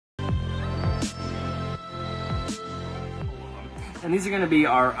And these are going to be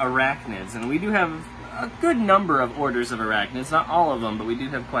our arachnids, and we do have a good number of orders of arachnids, not all of them, but we do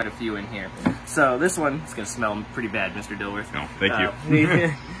have quite a few in here. So this one is going to smell pretty bad, Mr. Dilworth. No, thank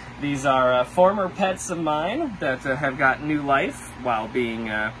you. These are former pets of mine that have got new life while being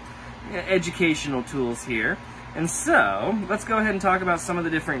educational tools here. And so, let's go ahead and talk about some of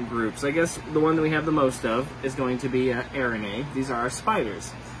the different groups. I guess the one that we have the most of is going to be Arachnids. These are our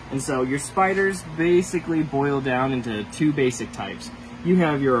spiders. And so your spiders basically boil down into two basic types. You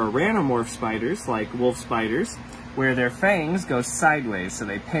have your aranomorph spiders, like wolf spiders, where their fangs go sideways, so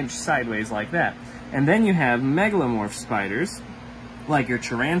they pinch sideways like that. And then you have megalomorph spiders, like your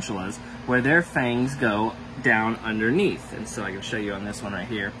tarantulas, where their fangs go down underneath. And so I can show you on this one right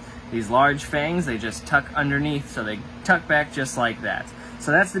here. These large fangs, they just tuck underneath, so they tuck back just like that.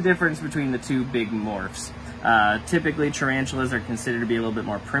 So that's the difference between the two big morphs. Typically, tarantulas are considered to be a little bit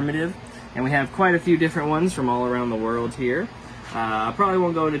more primitive, and we have quite a few different ones from all around the world here. I probably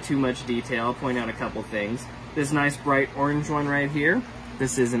won't go into too much detail. I'll point out a couple things. This nice bright orange one right here,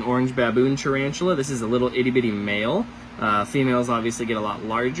 this is an orange baboon tarantula. This is a little itty-bitty male. Females obviously get a lot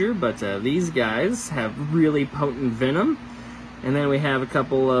larger, but these guys have really potent venom. And then we have a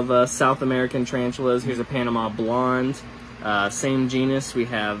couple of South American tarantulas. Here's a Panama blonde. Same genus, we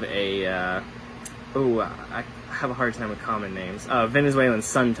have a... I have a hard time with common names. Venezuelan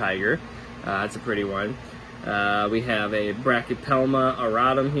sun tiger. That's a pretty one. We have a Brachypelma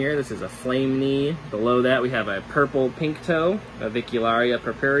auratum here. This is a flame knee. Below that we have a purple pink toe, a Vicularia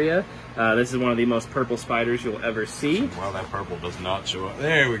purpurea. This is one of the most purple spiders you'll ever see. Well, that purple does not show up.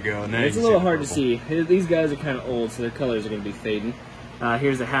 There we go. Now it's a little hard to see. These guys are kind of old, so their colors are going to be fading.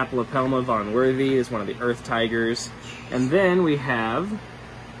 Here's a Haplopelma von Worthy. It's one of the earth tigers. And then we have...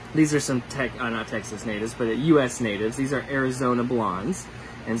 These are some, not Texas natives, but U.S. natives. These are Arizona blondes.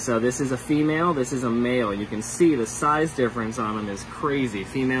 And so this is a female, this is a male. You can see the size difference on them is crazy.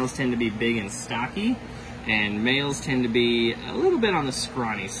 Females tend to be big and stocky, and males tend to be a little bit on the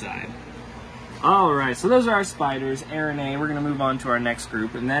scrawny side. Alright, so those are our spiders, Arachnids. We're going to move on to our next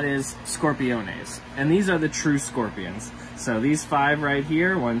group, and that is Scorpiones. And these are the true scorpions. So these 5 right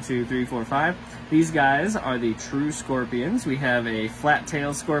here, 1, 2, 3, 4, 5, these guys are the true scorpions. We have a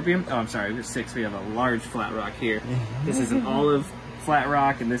flat-tailed scorpion. Oh, I'm sorry, there's 6. We have a large flat rock here. This is an olive flat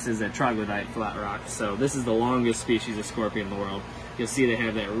rock, and this is a troglodyte flat rock. So this is the longest species of scorpion in the world. You'll see they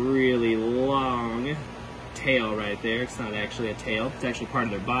have that really long tail right there. It's not actually a tail, it's actually part of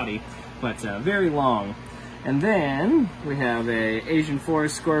their body, but very long. And then we have a Asian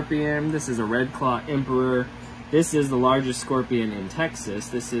forest scorpion. This is a red claw emperor. This is the largest scorpion in Texas.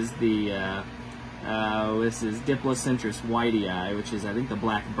 This is the this is Diplocentris whitei, which is I think the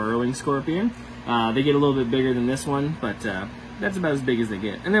black burrowing scorpion. They get a little bit bigger than this one, but that's about as big as they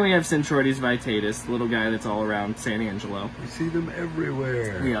get. And then we have Centroides vitatus, the little guy that's all around San Angelo. You see them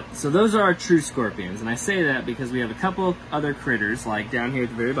everywhere. Yep. So those are our true scorpions, and I say that because we have a couple other critters, like down here at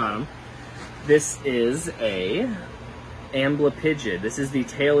the very bottom. This is a amblypygid. This is the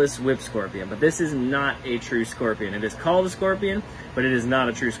tailless whip scorpion, but this is not a true scorpion. It is called a scorpion, but it is not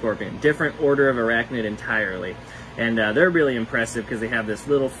a true scorpion. Different order of arachnid entirely. And they're really impressive because they have this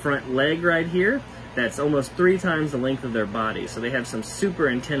little front leg right here that's almost 3 times the length of their body. So they have some super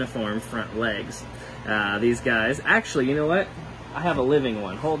antenniform front legs. These guys, actually, you know what? I have a living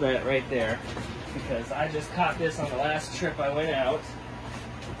one. Hold that right there, because I just caught this on the last trip I went out.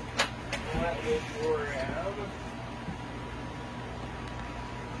 Let me grab.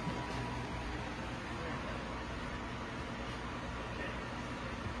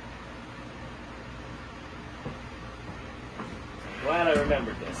 Glad I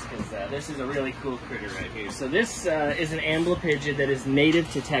remembered this, because this is a really cool critter right here. So this is an amblypygid that is native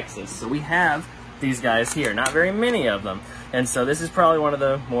to Texas. So we have these guys here, not very many of them. And so this is probably one of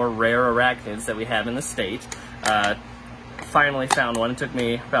the more rare arachnids that we have in the state. Finally found one. It took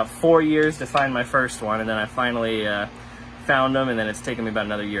me about 4 years to find my first one, and then I finally found them, and then it's taken me about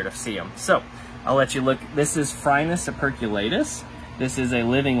another year to see them. So I'll let you look. This is Phrynis operculatus. This is a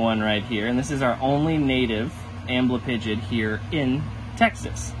living one right here, and this is our only native amblypygid here in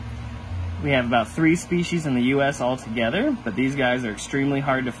Texas. We have about 3 species in the U.S. altogether, but these guys are extremely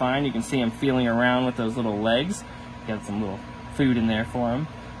hard to find. You can see him feeling around with those little legs. Got some little food in there for him.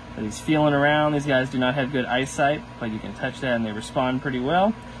 But he's feeling around. These guys do not have good eyesight, but you can touch that and they respond pretty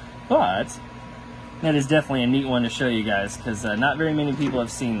well. But that is definitely a neat one to show you guys, because not very many people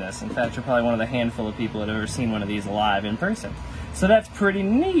have seen this. In fact, you're probably one of the handful of people that have ever seen one of these live in person. So that's pretty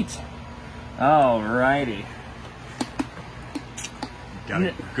neat. Alrighty. Got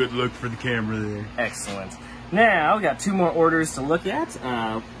a good look for the camera there. Excellent. Now, we got 2 more orders to look at.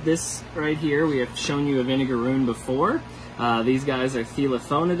 This right here, we have shown you a vinegaroon before. These guys are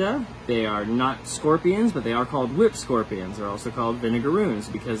Thelaphonida. They are not scorpions, but they are called whip scorpions. They're also called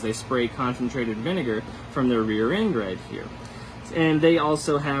vinegaroons because they spray concentrated vinegar from their rear end right here. And they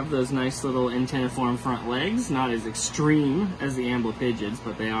also have those nice little antenniform front legs, not as extreme as the amblypygids,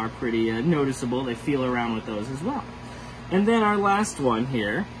 but they are pretty noticeable. They feel around with those as well. And then our last one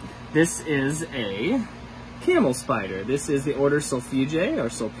here, this is a camel spider. This is the order Sulfugae, or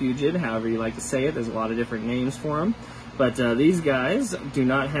Sulfugid, however you like to say it. There's a lot of different names for them. But these guys do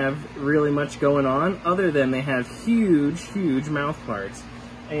not have really much going on, other than they have huge, huge mouth parts.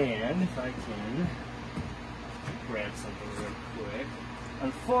 And if I can grab something real quick.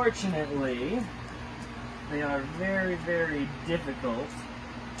 Unfortunately, they are very, very difficult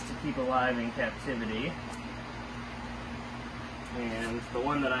to keep alive in captivity. And the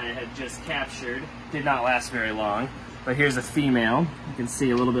one that I had just captured did not last very long. But here's a female. You can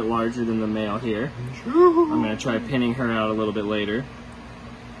see a little bit larger than the male here. I'm going to try pinning her out a little bit later.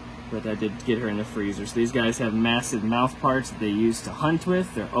 But I did get her in the freezer. So these guys have massive mouth parts that they use to hunt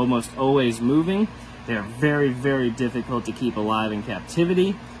with. They're almost always moving. They're very, very difficult to keep alive in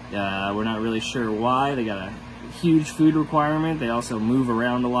captivity. We're not really sure why. They got a huge food requirement. They also move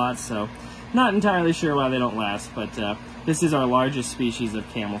around a lot, so not entirely sure why they don't last. But this is our largest species of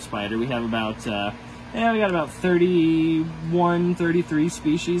camel spider. We have about, we got about 31, 33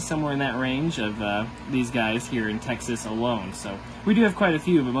 species, somewhere in that range of these guys here in Texas alone. So we do have quite a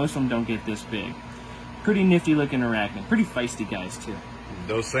few, but most of them don't get this big. Pretty nifty looking arachnid. Pretty feisty guys too.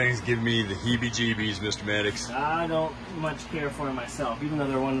 Those things give me the heebie-jeebies, Mr. Maddox. I don't much care for them myself, even though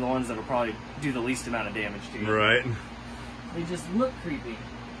they're one of the ones that will probably do the least amount of damage to you. Right. They just look creepy.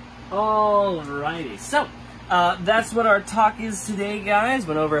 Alrighty, so that's what our talk is today, guys.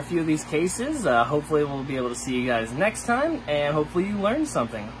 Went over a few of these cases. Hopefully we'll be able to see you guys next time, and hopefully you learned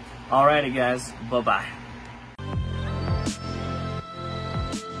something. Alrighty, guys. Bye-bye.